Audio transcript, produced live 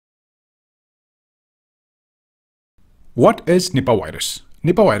What is Nipah virus?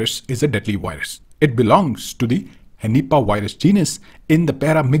 Nipah virus is a deadly virus. It belongs to the Henipavirus genus in the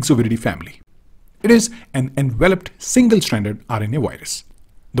paramyxoviridae family. It is an enveloped single-stranded RNA virus.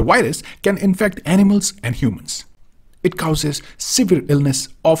 The virus can infect animals and humans. It causes severe illness,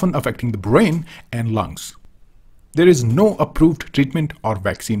 often affecting the brain and lungs. There is no approved treatment or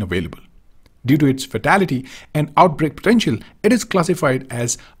vaccine available. Due to its fatality and outbreak potential, it is classified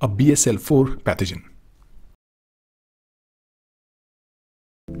as a BSL-4 pathogen.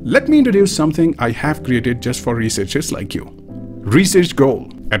 Let me introduce something I have created just for researchers like you. Research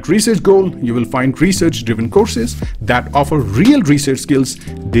Goal. At Research Goal, you will find research-driven courses that offer real research skills,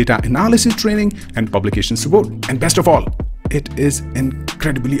 data analysis training, and publication support. And best of all, it is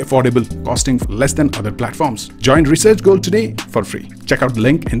incredibly affordable, costing less than other platforms. Join Research Goal today for free. Check out the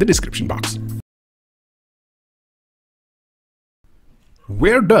link in the description box.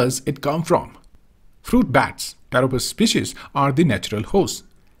 Where does it come from? Fruit bats, Paropus species, are the natural hosts.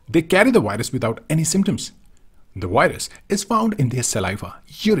 They carry the virus without any symptoms. The virus is found in their saliva,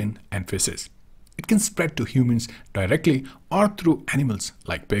 urine, and feces. It can spread to humans directly or through animals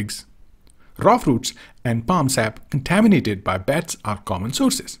like pigs. Raw fruits and palm sap contaminated by bats are common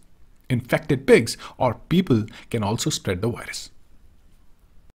sources. Infected pigs or people can also spread the virus.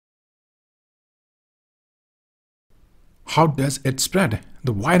 How does it spread?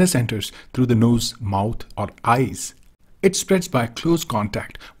 The virus enters through the nose, mouth, or eyes. It spreads by close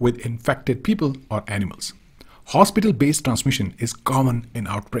contact with infected people or animals. Hospital-based transmission is common in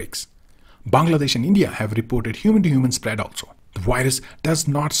outbreaks. Bangladesh and India have reported human-to-human spread also. The virus does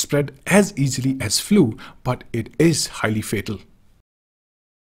not spread as easily as flu, but it is highly fatal.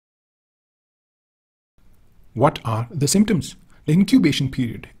 What are the symptoms? The incubation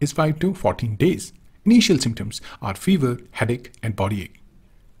period is 5 to 14 days. Initial symptoms are fever, headache, and body ache.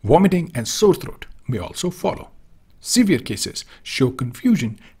 Vomiting and sore throat may also follow. Severe cases show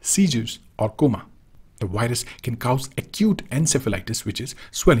confusion, seizures, or coma. The virus can cause acute encephalitis, which is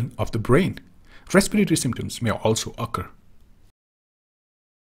swelling of the brain. Respiratory symptoms may also occur.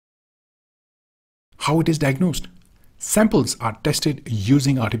 How it is diagnosed? Samples are tested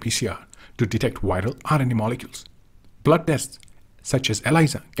using RT-PCR to detect viral RNA molecules. Blood tests such as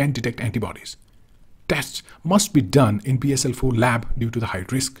ELISA can detect antibodies. Tests must be done in BSL-4 lab due to the high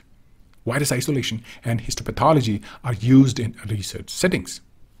risk. Virus isolation and histopathology are used in research settings.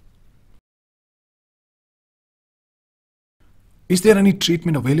 Is there any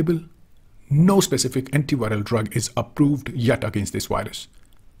treatment available? No specific antiviral drug is approved yet against this virus.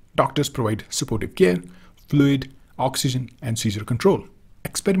 Doctors provide supportive care, fluid, oxygen, and seizure control.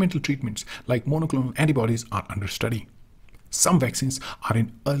 Experimental treatments like monoclonal antibodies are under study. Some vaccines are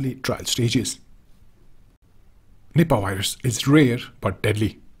in early trial stages. Nipah virus is rare but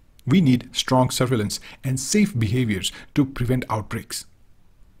deadly. We need strong surveillance and safe behaviors to prevent outbreaks.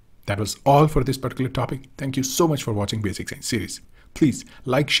 That was all for this particular topic. Thank you so much for watching Basic Science series. Please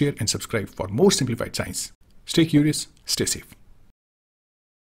like, share, and subscribe for more simplified science. Stay curious, stay safe.